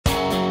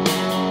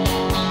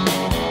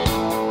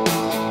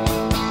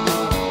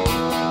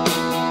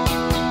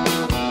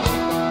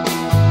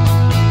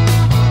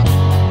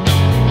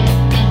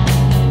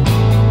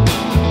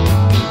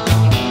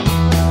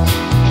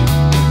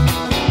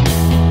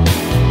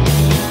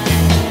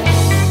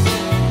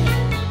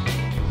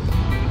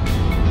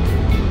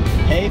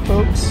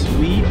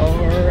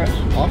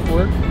off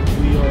work.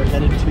 We are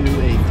headed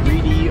to a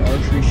 3D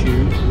archery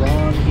shoot.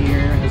 Ron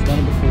here has done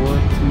it before.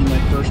 It's gonna be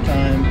my first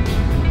time.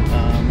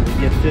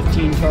 We get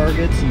 15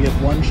 targets. You get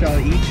one shot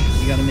each.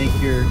 You got to make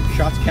your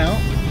shots count,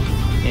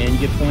 and you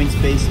get points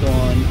based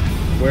on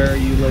where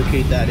you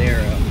locate that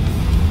arrow.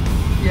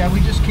 Yeah,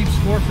 we just keep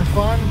score for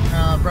fun,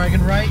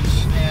 bragging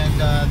rights, and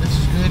this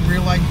is good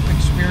real life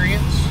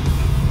experience,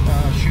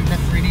 shooting at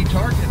 3D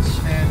targets,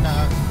 and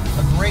a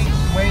great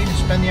way to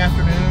spend the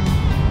afternoon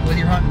with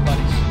your hunting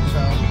buddies.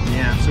 So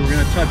yeah, so we're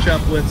gonna touch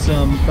up with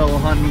some fellow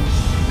hunting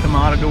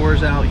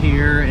commodores out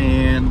here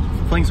and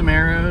fling some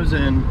arrows,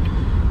 and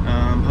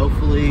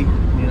hopefully,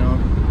 you know,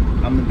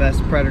 I'm the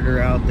best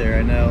predator out there.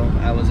 I know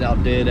I was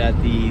outdid at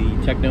the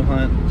techno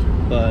hunt,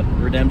 but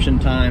redemption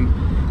time.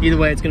 Either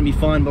way, it's gonna be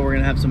fun, but we're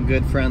gonna have some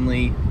good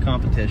friendly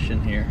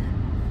competition here.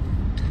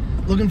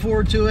 Looking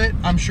forward to it.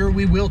 I'm sure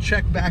we will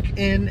check back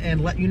in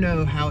and let you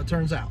know how it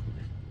turns out.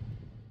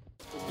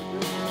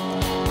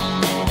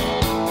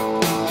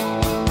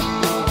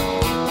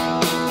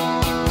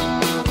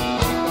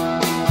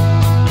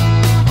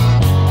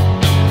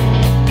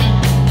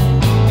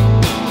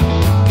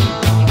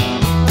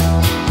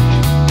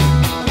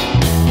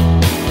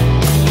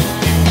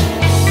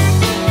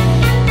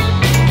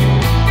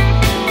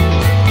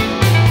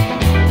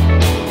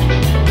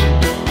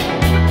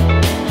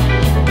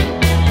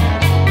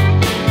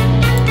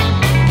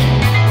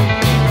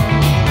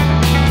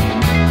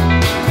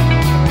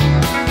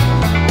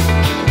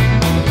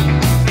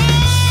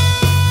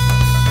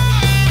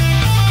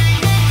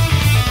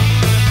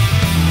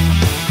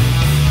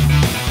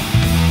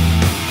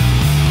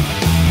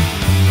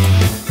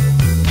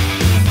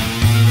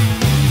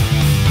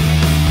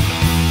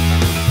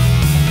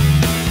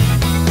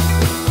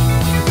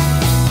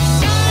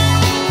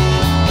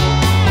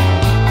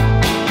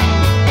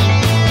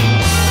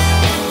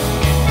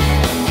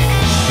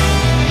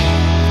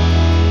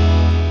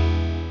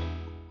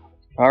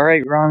 All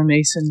right, Ron and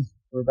Mason,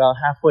 we're about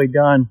halfway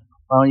done.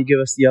 Why don't you give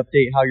us the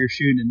update how you're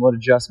shooting and what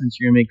adjustments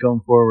you're gonna make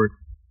going forward?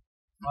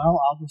 Well,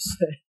 I'll just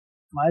say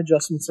my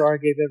adjustments are I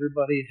gave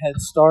everybody a head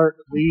start,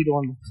 lead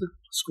on the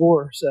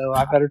score, so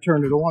I better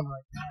turn it on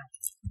right now.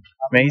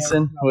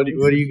 Mason, what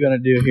are you gonna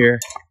do here?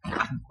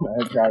 I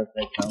try to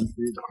stay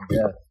comfy, but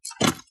yeah,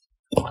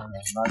 I'm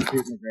not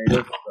shooting the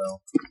greatest,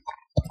 so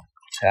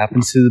It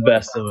happens to the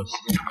best of us.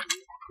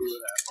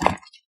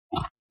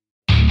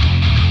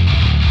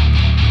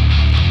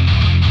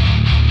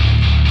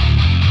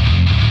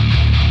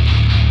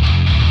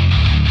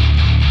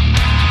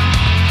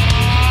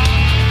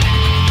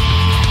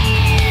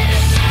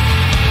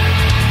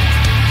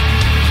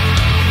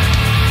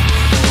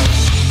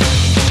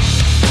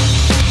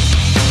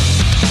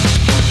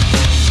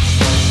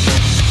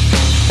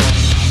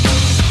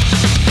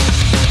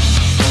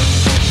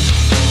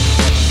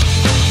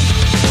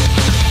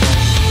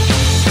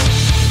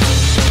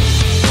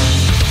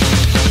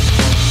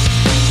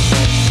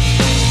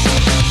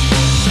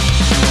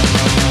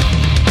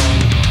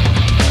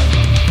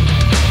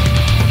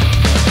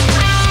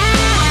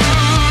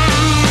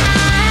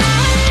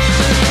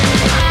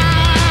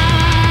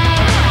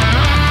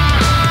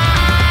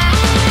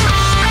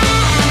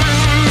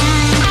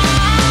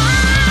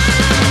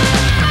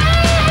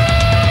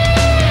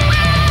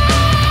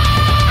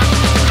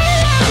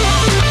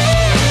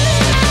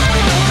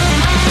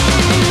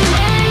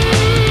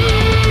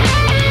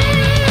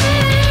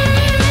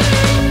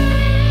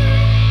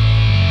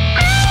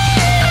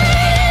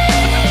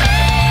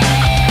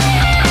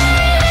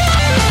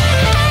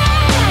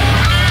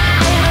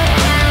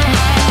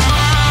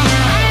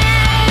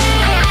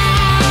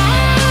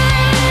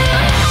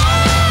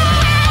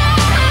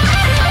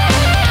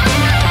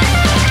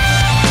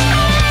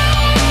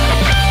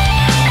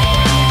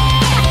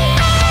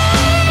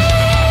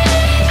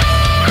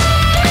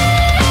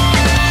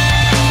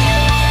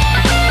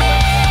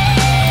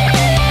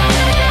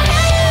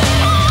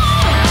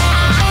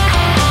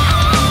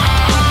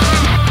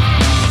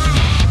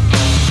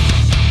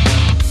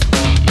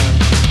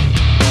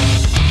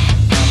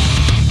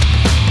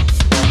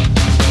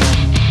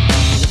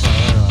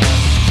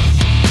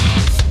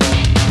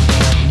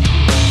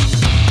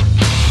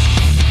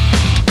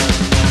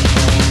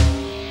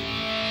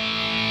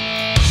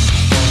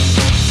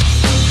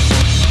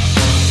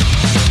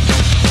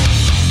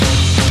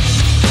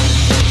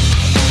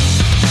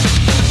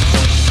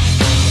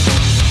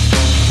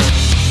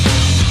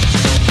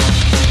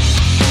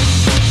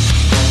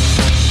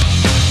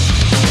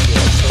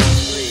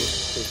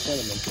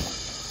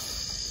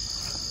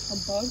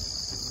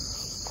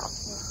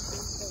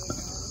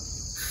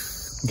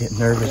 I'm getting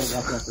nervous.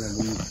 Yep,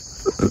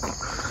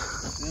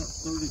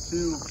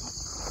 32.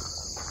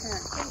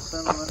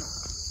 27.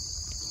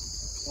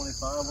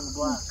 25 on the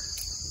black.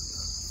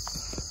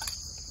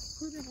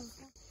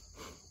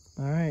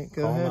 All right,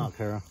 go Call ahead. Out,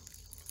 Kara.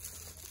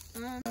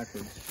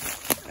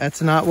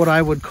 That's not what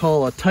I would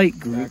call a tight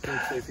group.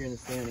 If you're in the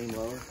standing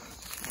lower.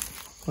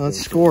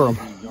 Let's score them.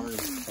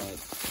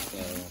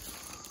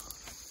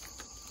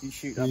 You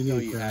shoot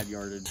uphill, you add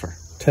yardage.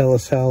 Tell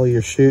us how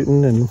you're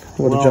shooting and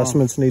what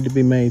adjustments need to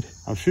be made.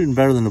 I'm shooting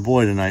better than the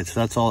boy tonight, so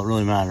that's all that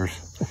really matters.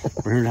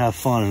 We're here to have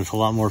fun, and it's a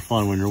lot more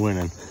fun when you're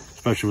winning,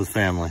 especially with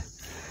family.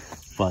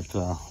 But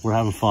we're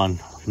having fun.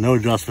 No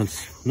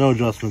adjustments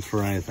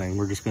for anything.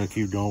 We're just gonna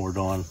keep doing what we're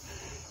doing,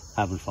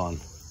 having fun.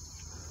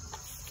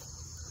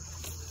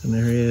 And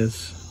there he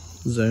is,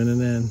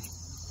 zoning in.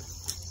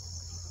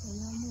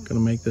 Gonna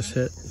make this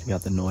hit. He's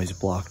got the noise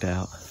blocked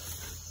out.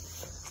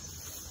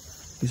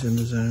 He's in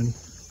the zone.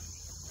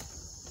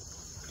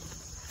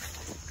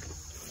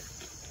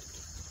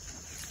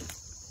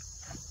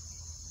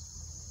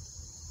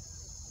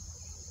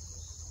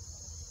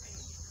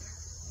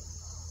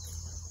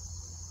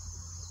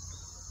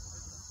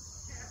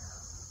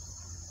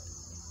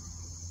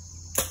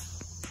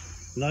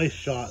 Nice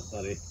shot,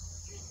 buddy.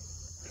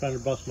 Trying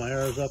to bust my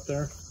arrows up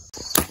there.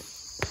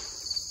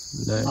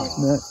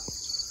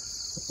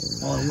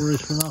 All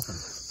worries for nothing.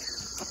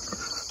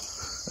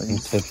 I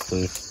think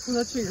typically. Well,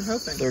 that's what you're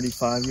hoping.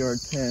 35-yard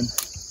pin.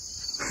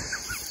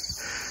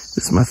 This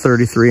is my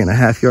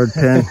 33.5-yard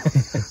pin.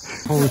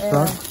 Holy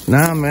start?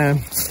 Nah,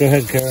 man. Go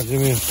ahead, Kara.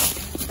 Give me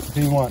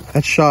who you want.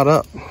 That shot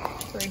up.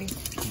 Brady.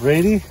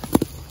 Brady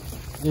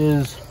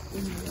is,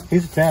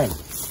 he's a 10.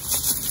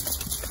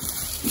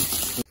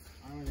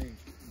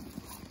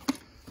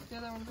 The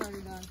other one's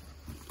already done.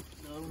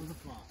 The other one's a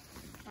flop.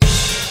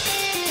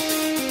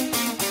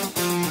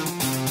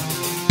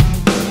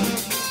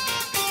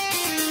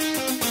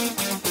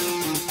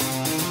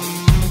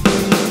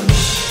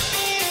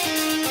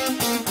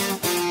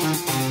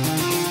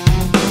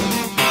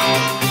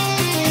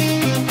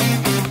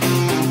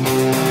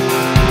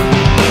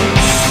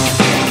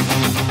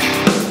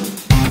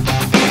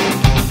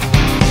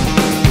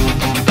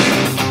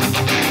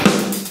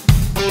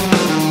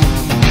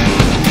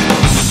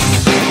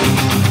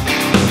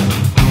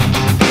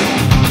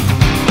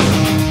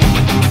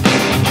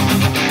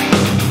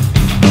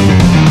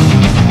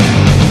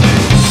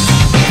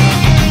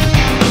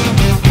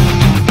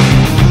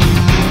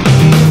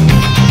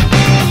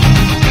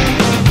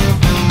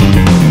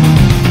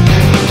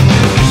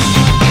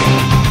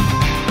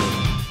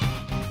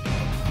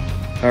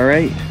 All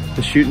right,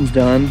 the shooting's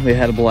done. We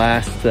had a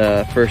blast.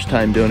 First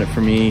time doing it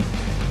for me.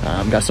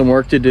 Got some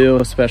work to do,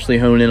 especially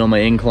honing in on my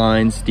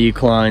inclines,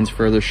 declines,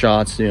 further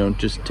shots, you know,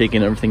 just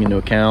taking everything into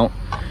account.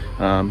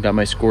 Got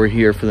my score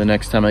here for the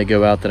next time I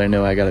go out that I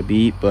know I gotta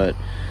beat, but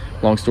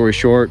long story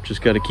short,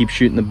 just gotta keep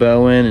shooting the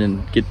bow in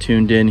and get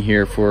tuned in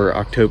here for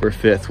October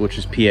 5th, which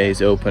is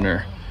PA's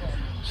opener.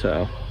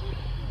 So,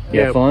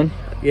 yeah, fun?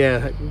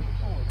 Yeah,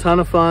 ton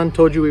of fun.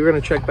 Told you we were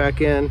gonna check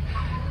back in.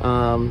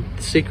 The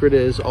secret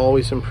is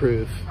always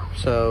improve.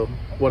 So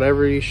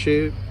whatever you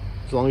shoot,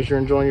 as long as you're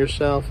enjoying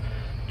yourself,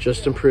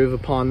 just improve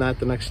upon that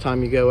the next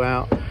time you go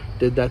out.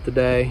 Did that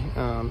today.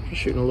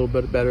 Shooting a little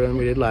bit better than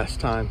we did last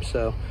time.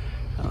 So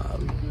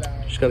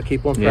just got to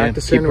keep on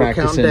practicing. Keep practicing. We're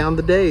counting down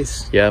the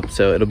days. Yep,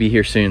 so it'll be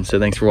here soon. So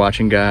thanks for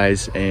watching,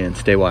 guys, and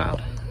stay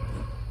wild.